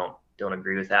if people don't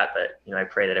agree with that. But, you know, I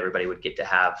pray that everybody would get to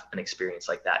have an experience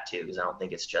like that too, because I don't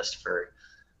think it's just for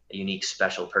a unique,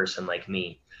 special person like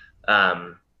me.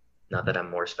 Not that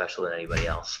I'm more special than anybody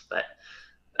else, but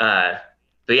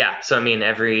yeah. So I mean,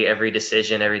 every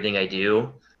decision, everything I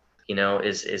do,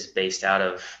 is based out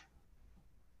of,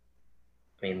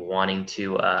 wanting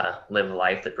to live a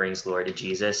life that brings glory to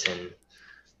Jesus, and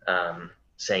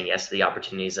saying yes to the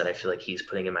opportunities that I feel like He's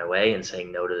putting in my way, and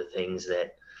saying no to the things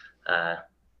that I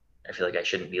feel like I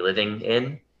shouldn't be living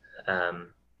in.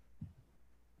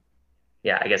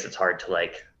 Yeah, I guess it's hard to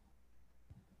like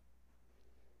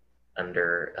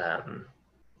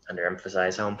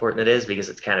underemphasize how important it is, because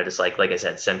it's kind of just like I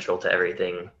said, central to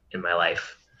everything in my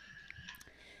life.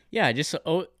 Yeah, just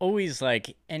always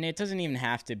like, and it doesn't even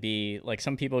have to be like,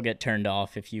 some people get turned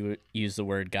off if you use the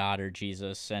word God or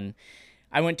Jesus. And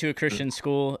I went to a Christian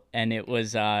school, and it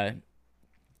was a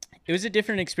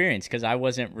different experience because I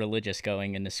wasn't religious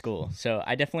going into school. So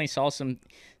I definitely saw some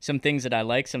things that I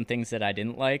liked, some things that I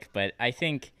didn't like. But I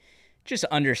think just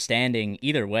understanding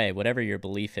either way, whatever your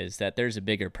belief is, that there's a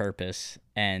bigger purpose,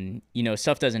 and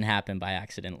stuff doesn't happen by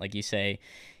accident. Like you say,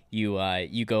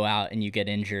 you go out and you get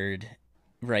injured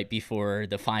right before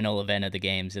the final event of the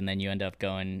games, and then you end up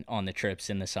going on the trips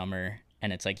in the summer,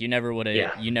 and it's like you never would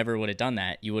have done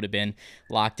that. You would have been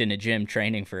locked in a gym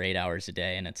training for 8 hours a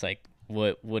day, and it's like,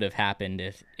 what would have happened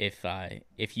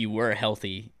if you were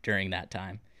healthy during that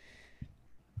time?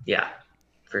 Yeah,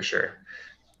 for sure.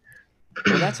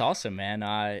 Well, that's awesome, man.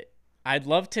 I'd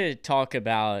love to talk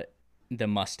about the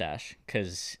mustache,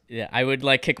 because I would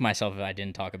like kick myself if I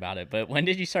didn't talk about it. But when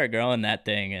did you start growing that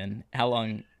thing, and how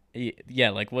long?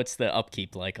 Yeah, like what's the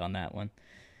upkeep like on that one?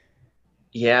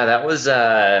 Yeah, that was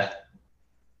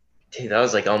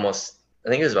like almost, I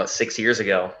think it was about 6 years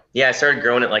ago. Yeah, I started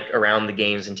growing it like around the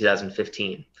games in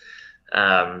 2015.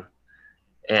 And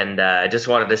I just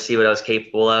wanted to see what I was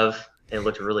capable of. It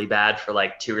looked really bad for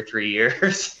like 2 or 3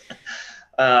 years.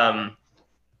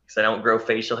 Because I don't grow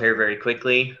facial hair very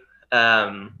quickly.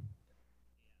 Yeah.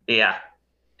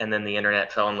 And then the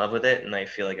internet fell in love with it, and I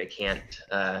feel like I can't,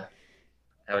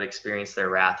 I would experience their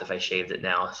wrath if I shaved it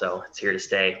now. So it's here to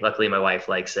stay. Luckily, my wife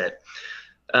likes it.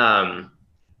 Yeah,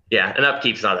 and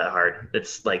upkeep's not that hard.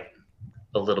 It's like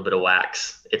a little bit of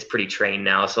wax. It's pretty trained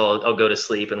now. So I'll go to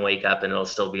sleep and wake up, and it'll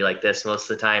still be like this most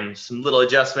of the time. Some little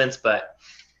adjustments, but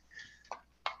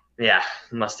yeah,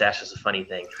 mustache is a funny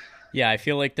thing. Yeah, I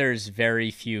feel like there's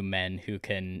very few men who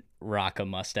can rock a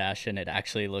mustache and it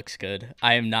actually looks good.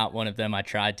 I am not one of them. I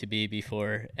tried to be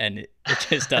before, and it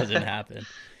just doesn't happen.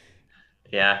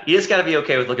 Yeah, you just got to be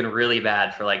okay with looking really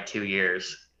bad for like 2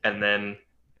 years, and then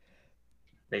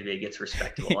maybe it gets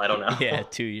respectable. I don't know. Yeah,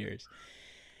 2 years.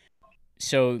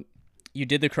 So you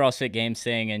did the CrossFit Games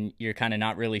thing, and you're kind of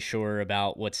not really sure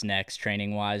about what's next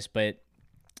training-wise. But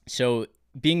so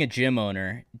being a gym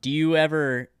owner, do you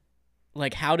ever,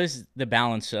 like, how does the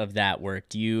balance of that work?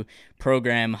 Do you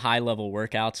program high-level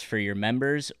workouts for your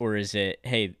members, or is it,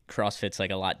 hey, CrossFit's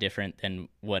like a lot different than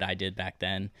what I did back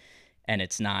then, and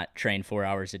it's not train 4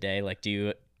 hours a day? Like,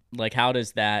 how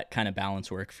does that kind of balance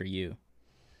work for you?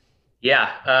 Yeah.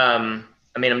 I'm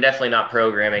definitely not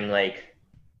programming like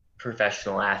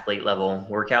professional athlete level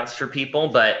workouts for people,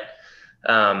 but,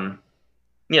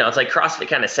 it's like CrossFit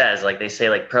kind of says, like they say,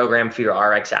 like program for your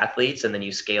RX athletes, and then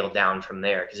you scale down from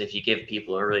there. Cause if you give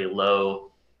people a really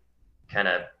low kind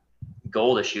of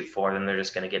goal to shoot for, then they're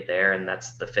just going to get there, and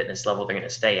that's the fitness level they're going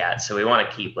to stay at. So we want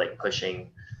to keep like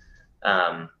pushing,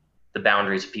 the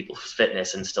boundaries of people's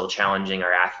fitness, and still challenging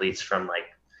our athletes, from like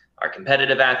our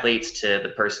competitive athletes to the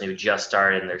person who just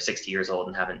started and they're 60 years old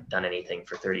and haven't done anything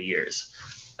for 30 years.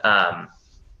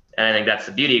 And I think that's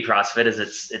the beauty of CrossFit, is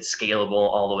it's scalable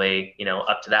all the way,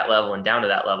 up to that level and down to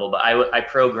that level. But I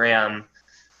program,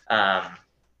 I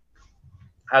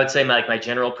would say my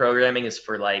general programming is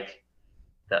for like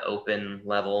the open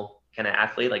level kind of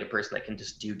athlete, like a person that can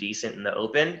just do decent in the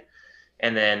open.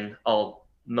 And then I'll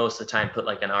most of the time put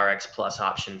like an RX plus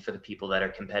option for the people that are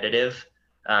competitive.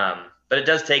 But it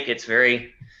does take, it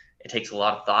takes a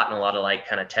lot of thought and a lot of like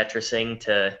kind of Tetrising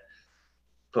to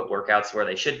put workouts where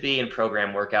they should be, and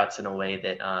program workouts in a way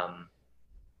that,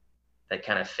 that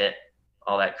kind of fit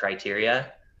all that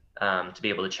criteria, to be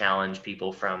able to challenge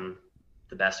people from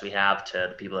the best we have to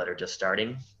the people that are just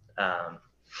starting. Yeah,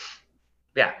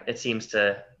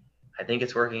 I think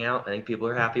it's working out. I think people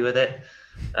are happy with it.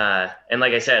 And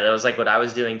like I said, that was like what I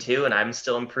was doing too, and I'm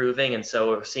still improving. And so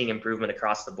we're seeing improvement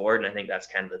across the board. And I think that's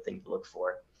kind of the thing to look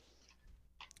for.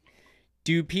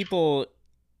 Do people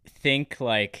think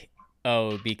like,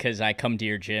 oh, because I come to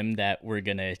your gym that we're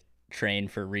going to train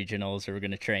for regionals, or we're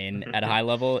going to train at a high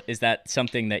level? Is that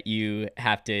something that you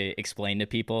have to explain to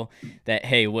people, that,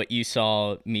 hey, what you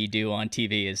saw me do on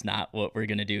TV is not what we're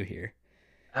going to do here?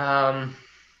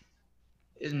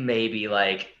 Maybe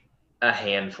like a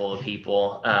handful of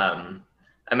people.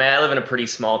 I mean, I live in a pretty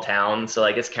small town, so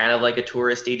like it's kind of like a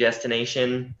touristy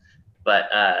destination. But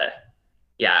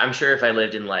yeah, I'm sure if I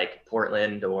lived in like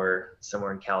Portland or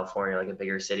somewhere in California, like a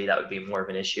bigger city, that would be more of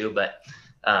an issue. But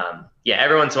yeah,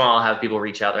 every once in a while I'll have people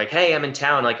reach out like, hey, I'm in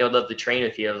town. Like, I would love to train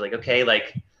with you. I was like, okay,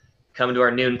 like come to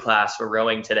our noon class. We're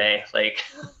rowing today. Like,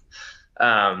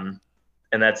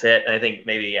 and that's it. And I think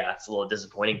maybe, yeah, it's a little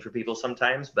disappointing for people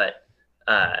sometimes, but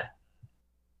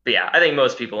yeah, I think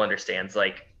most people understands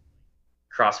like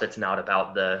CrossFit's not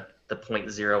about the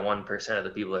 0.01% of the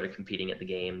people that are competing at the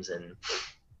games. And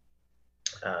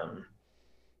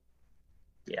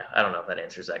yeah, I don't know if that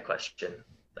answers that question.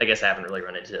 I guess I haven't really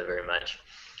run into it very much.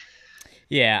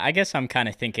 Yeah, I guess I'm kind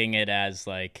of thinking it as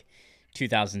like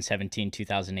 2017,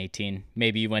 2018.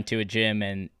 Maybe you went to a gym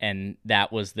and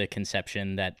that was the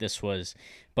conception that this was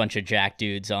a bunch of jack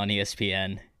dudes on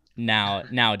ESPN.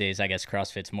 Nowadays, I guess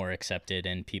CrossFit's more accepted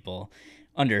and people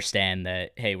understand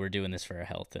that, hey, we're doing this for our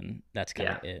health, and that's kind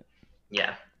of it.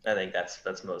 Yeah, I think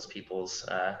that's most people's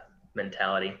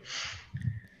mentality.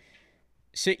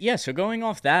 So going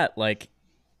off that, like,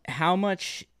 how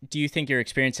much do you think your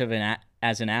experience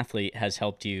as an athlete has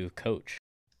helped you coach?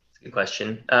 Good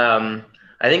question. I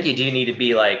think you do need to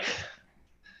be like,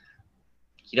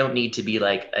 you don't need to be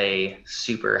like a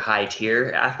super high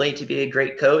tier athlete to be a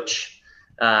great coach,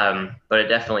 but it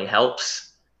definitely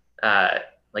helps.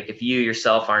 Like if you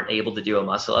yourself aren't able to do a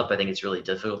muscle up, I think it's really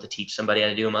difficult to teach somebody how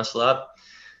to do a muscle up.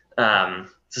 So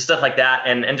stuff like that,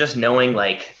 and just knowing,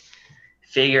 like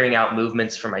figuring out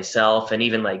movements for myself, and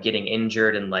even like getting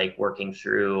injured and like working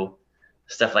through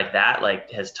stuff like that,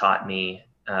 like has taught me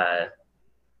how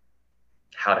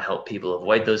to help people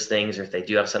avoid those things, or if they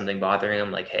do have something bothering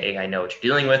them, like, hey, I know what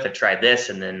you're dealing with. I've tried this,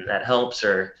 and then that helps.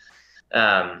 Or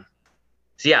so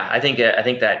yeah, I think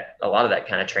that a lot of that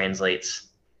kind of translates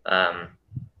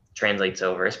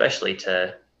over, especially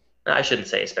to, I shouldn't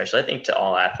say especially, I think to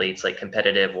all athletes, like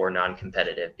competitive or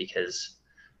non-competitive, because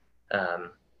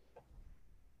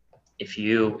if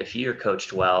you're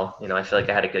coached well, I feel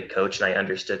like I had a good coach and I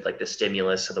understood like the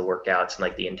stimulus of the workouts and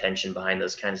like the intention behind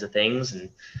those kinds of things. And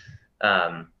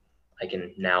I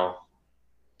can now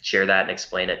share that and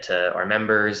explain it to our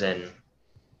members and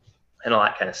all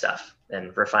that kind of stuff,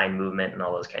 and refine movement and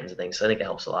all those kinds of things. So I think it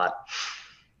helps a lot.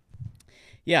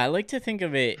 Yeah, I like to think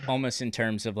of it almost in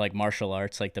terms of like martial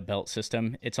arts, like the belt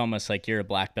system. It's almost like you're a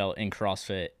black belt in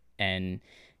CrossFit, and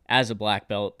as a black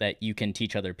belt that you can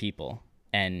teach other people.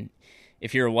 And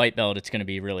if you're a white belt, it's going to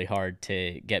be really hard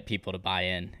to get people to buy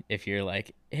in. If you're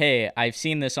like, hey, I've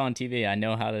seen this on TV. I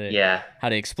know how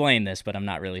to explain this, but I'm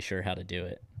not really sure how to do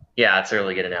it. Yeah, it's a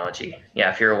really good analogy.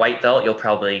 Yeah, if you're a white belt, you'll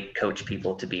probably coach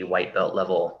people to be white belt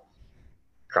level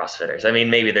CrossFitters. I mean,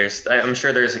 maybe I'm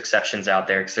sure there's exceptions out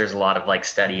there, because there's a lot of like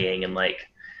studying and like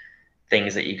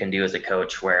things that you can do as a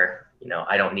coach where,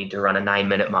 I don't need to run a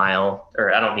 9-minute mile,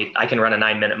 or I can run a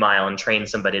 9-minute mile and train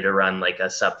somebody to run like a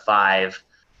sub 5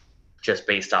 just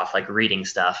based off like reading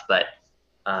stuff. But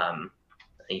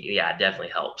yeah, it definitely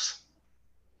helps.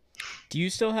 Do you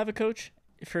still have a coach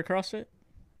for CrossFit?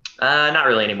 Not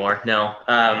really anymore. No.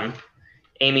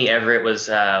 Amy Everett was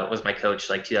my coach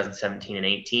like 2017 and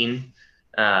 18.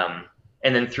 And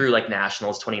then through like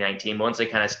nationals 2019, once I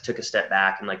kind of took a step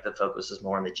back and like the focus was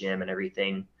more on the gym and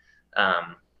everything,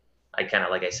 I kind of,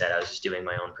 like I said, I was just doing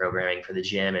my own programming for the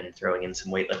gym and throwing in some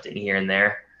weightlifting here and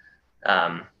there.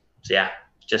 So yeah,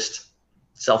 just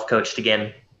self-coached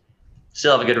again.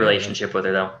 Still have a good relationship with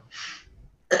her though.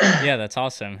 Yeah, that's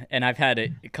awesome. And I've had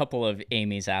a couple of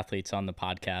Amy's athletes on the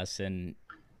podcast. And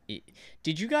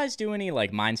did you guys do any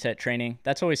like mindset training?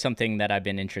 That's always something that I've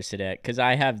been interested in, because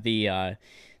I have the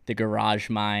Garage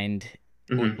Mind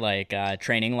like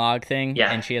training log thing,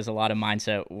 and she has a lot of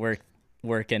mindset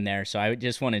work in there. So I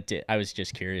was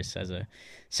just curious, as a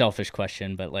selfish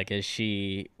question, but like, does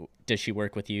she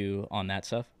work with you on that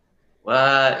stuff?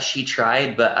 She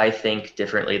tried, but I think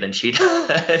differently than she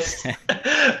does.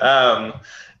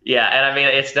 Yeah. And I mean,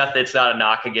 it's not a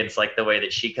knock against like the way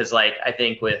that cause like, I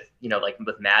think with, like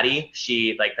with Maddie,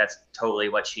 she like, that's totally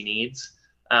what she needs.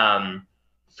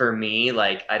 For me,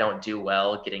 like, I don't do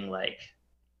well getting like,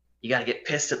 you got to get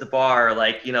pissed at the bar, or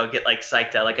like, get like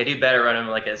psyched out. Like I do better running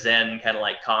like a Zen kind of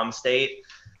like calm state.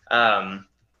 And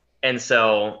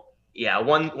so, yeah,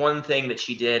 one thing that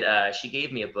she did, she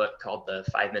gave me a book called The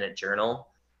 5-Minute Journal.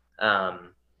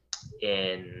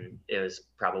 And it was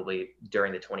probably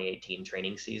during the 2018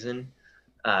 training season.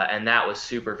 And that was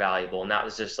super valuable. And that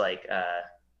was just like,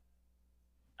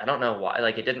 I don't know why,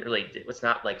 like it's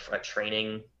not like a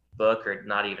training book or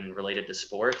not even related to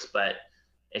sports, but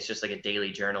it's just like a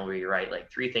daily journal where you write like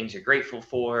 3 things you're grateful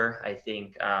for. I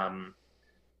think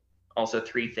also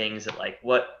 3 things that like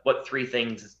what 3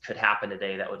 things could happen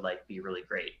today that would like be really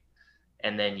great.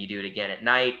 And then you do it again at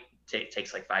night. It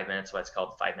takes like 5 minutes, what's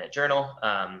called the 5-minute journal.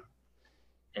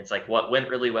 It's like what went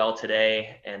really well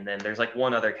today. And then there's like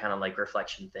one other kind of like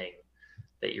reflection thing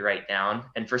that you write down.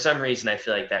 And for some reason, I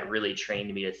feel like that really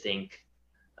trained me to think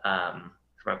from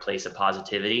a place of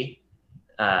positivity,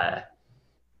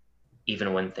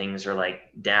 even when things are like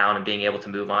down, and being able to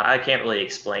move on. I can't really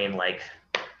explain like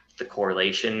the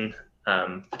correlation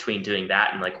between doing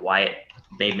that and like why it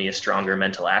made me a stronger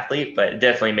mental athlete, but it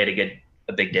definitely made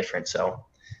a big difference. So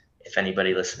if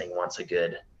anybody listening wants a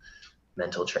good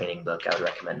mental training book, I would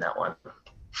recommend that one.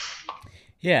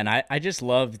 Yeah, and I just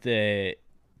love the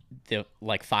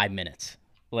like 5 minutes.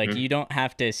 Like you don't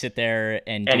have to sit there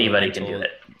and anybody can do it.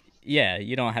 Yeah,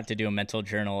 you don't have to do a mental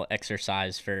journal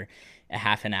exercise for a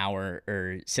half an hour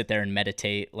or sit there and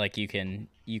meditate. Like you can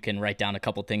write down a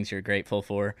couple things you're grateful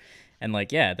for, and like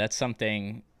that's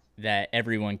something that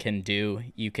everyone can do.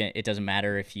 It doesn't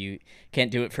matter if you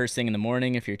can't do it first thing in the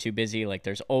morning, if you're too busy. Like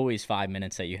there's always 5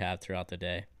 minutes that you have throughout the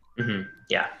day.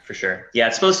 Yeah, for sure. Yeah,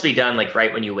 it's supposed to be done like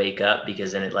right when you wake up,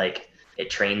 because then it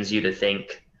trains you to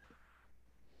think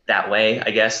that way,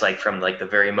 I guess, like from like the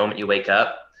very moment you wake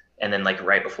up, and then like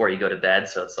right before you go to bed.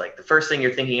 So it's like the first thing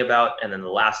you're thinking about and then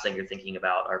the last thing you're thinking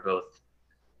about are both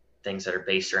things that are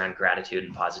based around gratitude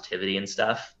and positivity and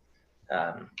stuff.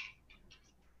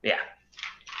 Yeah.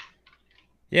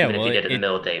 Even if you did it in the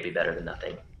middle of the day, it'd be better than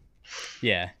nothing.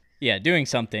 Yeah. Doing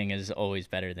something is always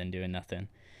better than doing nothing.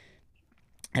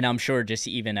 And I'm sure just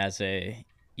even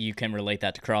you can relate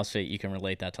that to CrossFit, you can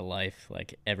relate that to life.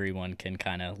 Like everyone can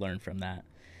kind of learn from that.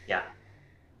 Yeah,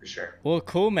 for sure. Well,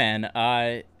 cool, man.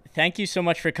 Thank you so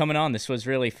much for coming on. This was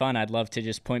really fun. I'd love to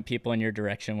just point people in your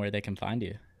direction where they can find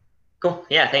you. Cool.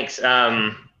 Yeah, thanks.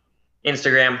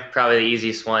 Instagram, probably the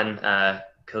easiest one.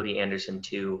 Cody Anderson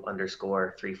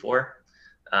 2_34.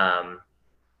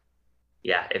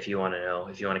 Yeah, if you want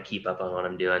to keep up on what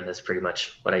I'm doing, that's pretty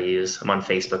much what I use. I'm on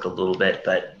Facebook a little bit,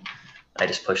 but I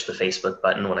just push the Facebook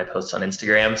button when I post on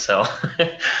Instagram. So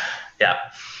yeah.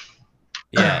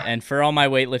 Yeah, and for all my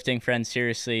weightlifting friends,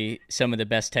 seriously, some of the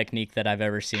best technique that I've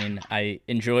ever seen. I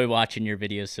enjoy watching your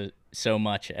videos so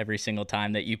much every single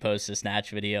time that you post a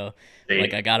snatch video.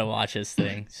 Like, I got to watch this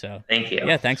thing. So thank you.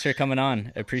 Yeah, thanks for coming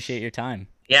on. Appreciate your time.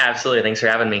 Yeah, absolutely. Thanks for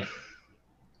having me.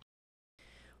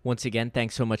 Once again,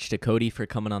 thanks so much to Cody for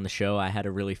coming on the show. I had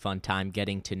a really fun time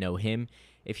getting to know him.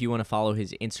 If you want to follow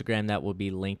his Instagram, that will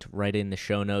be linked right in the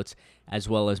show notes, as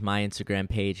well as my Instagram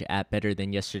page at Better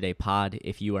Than Yesterday Pod.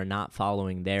 If you are not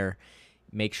following there,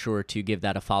 make sure to give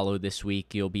that a follow this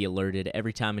week. You'll be alerted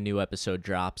every time a new episode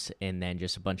drops, and then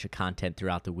just a bunch of content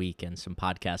throughout the week and some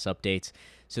podcast updates.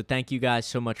 So thank you guys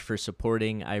so much for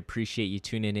supporting. I appreciate you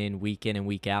tuning in week and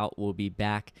week out. We'll be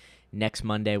back next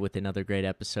Monday with another great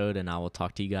episode, and I will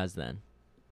talk to you guys then.